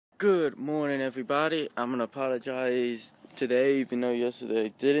Good morning, everybody. I'm gonna apologize today, even though yesterday I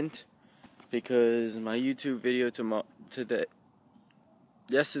didn't, because my YouTube video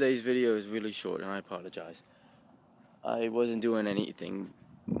yesterday's video is really short, and I apologize. I wasn't doing anything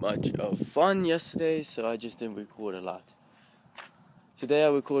much of fun yesterday, so I just didn't record a lot. Today I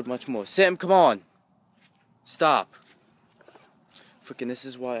record much more. Sam, come on! Stop! Frickin', this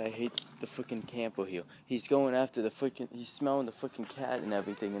is why I hate the frickin' camper here. He's going after he's smelling the frickin' cat and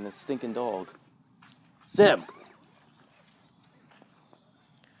everything, and the stinking dog. Sam!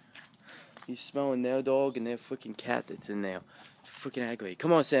 He's smelling their dog and their frickin' cat that's in there. Frickin' aggravating.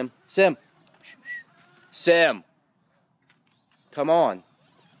 Come on, Sam. Sam! Sam! Come on!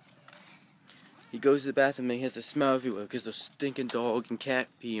 He goes to the bathroom and he has to smell everywhere because the stinking dog and cat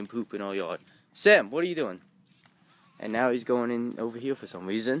pee and poop in our yard. Sam, what are you doing? And now he's going in over here for some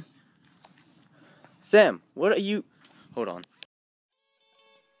reason. Sam, what are you... Hold on.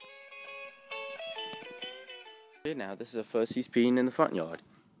 Okay, now this is the first he's peeing in the front yard.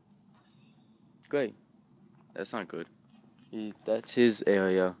 Great. That's not good. That's his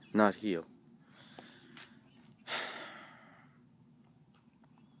area, not here.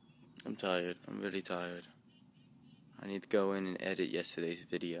 I'm tired. I'm really tired. I need to go in and edit yesterday's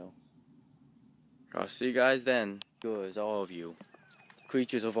video. I'll see you guys then. Yours, all of you.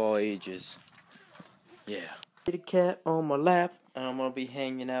 Creatures of all ages. Yeah. Get a cat on my lap, and I'm gonna be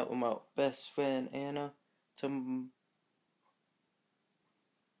hanging out with my best friend Anna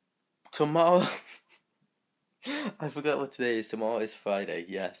tomorrow. I forgot what today is. Tomorrow is Friday,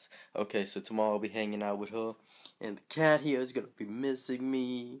 yes. Okay, so tomorrow I'll be hanging out with her. And the cat here is gonna be missing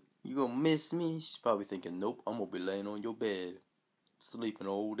me. You gonna miss me? She's probably thinking, nope, I'm gonna be laying on your bed, sleeping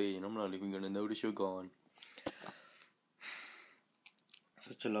all day, and I'm not even gonna notice you're gone.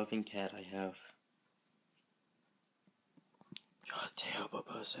 Such a loving cat I have. You're a terrible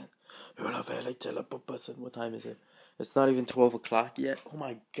person. You're a very terrible person. What time is it? It's not even 12 o'clock yet. Oh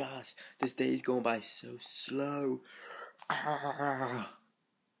my gosh. This day is going by so slow. Ah.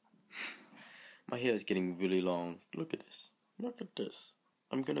 My hair is getting really long. Look at this. Look at this.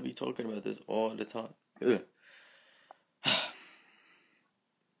 I'm going to be talking about this all the time. Ugh.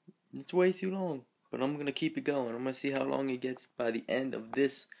 It's way too long. But I'm going to keep it going. I'm going to see how long it gets by the end of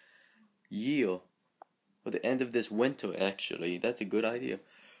this year. Or the end of this winter, actually. That's a good idea.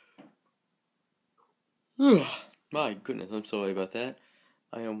 My goodness, I'm sorry about that.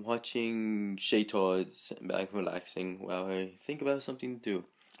 I am watching Shaytards back relaxing while I think about something to do.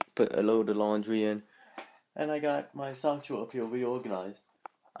 Put a load of laundry in. And I got my sock drawer up here reorganized.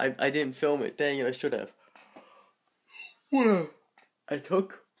 I didn't film it. Dang it, I should have. I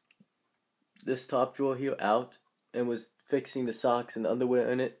took this top drawer here out and was fixing the socks and the underwear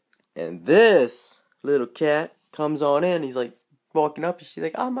in it. And this little cat comes on in. He's like walking up and she's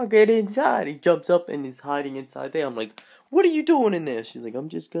like, I'm gonna get inside. He jumps up and he's hiding inside there. I'm like, what are you doing in there? She's like, I'm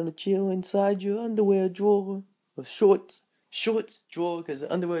just gonna chill inside your underwear drawer. Or shorts drawer, because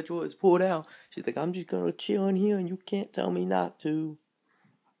the underwear drawer is pulled out. She's like, I'm just gonna chill in here and you can't tell me not to.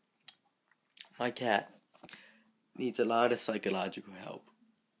 My cat needs a lot of psychological help.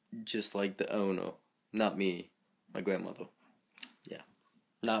 Just like the owner. Not me. My grandmother. Yeah.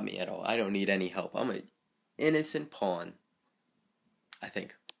 Not me at all. I don't need any help. I'm an innocent pawn. I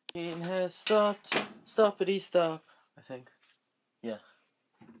think. It has stopped. Stoppity stop. I think. Yeah.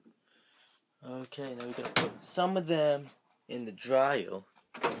 Okay, now we're gonna put some of them in the dryer.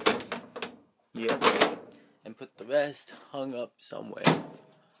 Yeah. And put the rest hung up somewhere.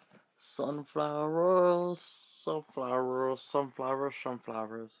 Sunflowers.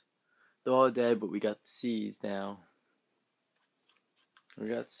 They're all dead, but we got the seeds now. We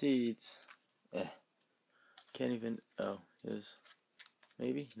got seeds. Can't even. Oh, yes.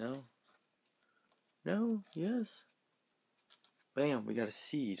 Maybe? No. No? Yes. Bam, we got a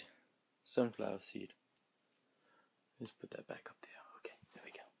seed. Sunflower seed. Let's put that back up there. Okay, there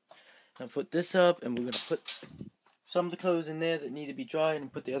we go. Now put this up, and we're going to put some of the clothes in there that need to be dried,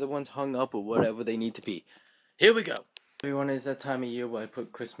 and put the other ones hung up or whatever they need to be. Here we go. Everyone, is that time of year where I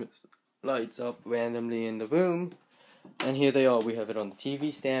put Christmas lights up randomly in the room. And here they are. We have it on the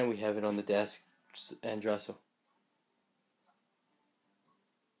TV stand. We have it on the desk and dresser.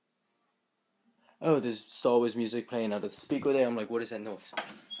 Oh, there's Star Wars music playing out of the speaker there. I'm like, what is that noise?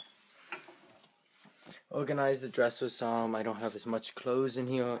 Organize the dresser some. I don't have as much clothes in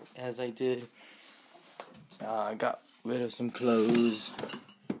here as I did. I got rid of some clothes.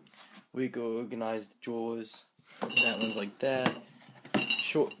 We go organize the drawers. That one's like that.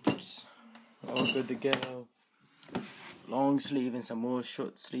 Shorts. All good to go. Long sleeve and some more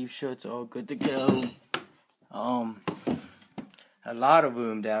short sleeve shirts. All good to go. a lot of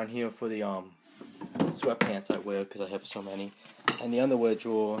room down here for the sweatpants I wear because I have so many, and the underwear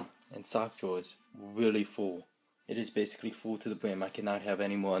drawer and sock drawer is really full. It is basically full to the brim. I cannot have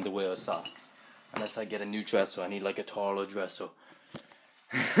any more underwear or socks unless I get a new dresser. I need like a taller dresser.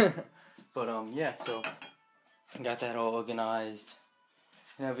 But yeah, so I got that all organized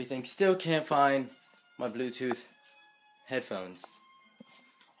and everything. Still can't find my Bluetooth headphones.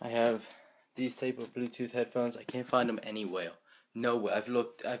 I have these type of Bluetooth headphones. I can't find them anywhere. Nowhere. I've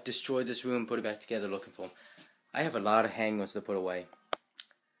looked. I've destroyed this room, put it back together, looking for them. I have a lot of hangers to put away.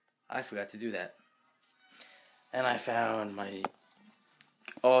 I forgot to do that. And I found my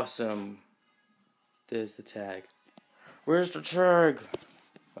awesome. There's the tag. Where's the tag?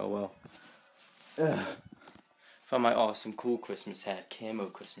 Oh well. Ugh. Found my awesome, cool Christmas hat, camo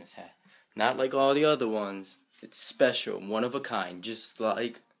Christmas hat. Not like all the other ones. It's special, one of a kind, just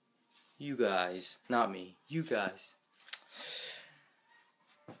like you guys. Not me, you guys.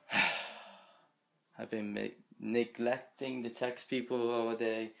 I've been neglecting to text people all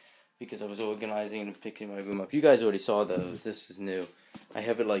day because I was organizing and picking my room up. You guys already saw those. This is new. I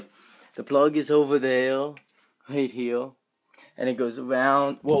have it like, the plug is over there, right here, and it goes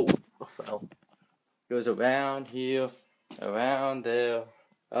around. Whoa, I fell. Goes around here, around there,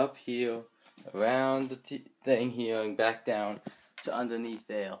 up here, around the thing here, and back down to underneath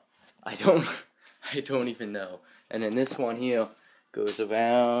there. I don't even know. And then this one here goes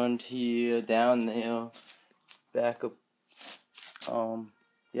around here, down there, back up,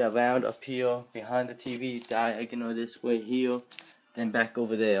 around up here, behind the TV, diagonal this way here, then back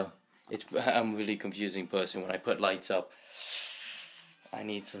over there. I'm a really confusing person when I put lights up. I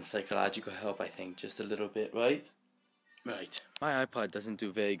need some psychological help, I think, just a little bit, right? Right. My iPod doesn't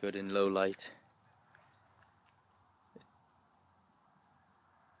do very good in low light.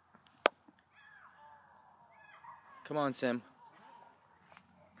 Come on, Sam.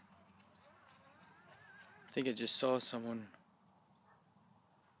 I think I just saw someone.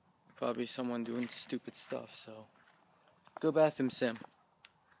 Probably someone doing stupid stuff, so. Go bathroom, Sam.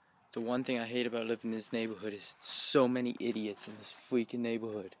 The one thing I hate about living in this neighborhood is so many idiots in this freaking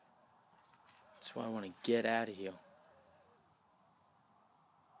neighborhood. That's why I want to get out of here.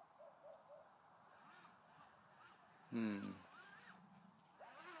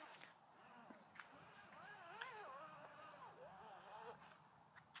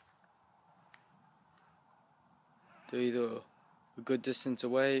 They're either a good distance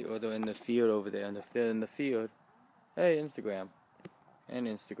away or they're in the field over there. And if they're in the field, hey, Instagram. And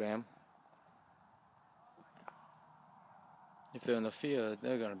Instagram. If they're in the field,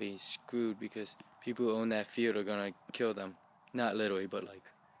 they're going to be screwed because people who own that field are going to kill them. Not literally, but like,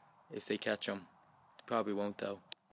 if they catch them. Probably won't though.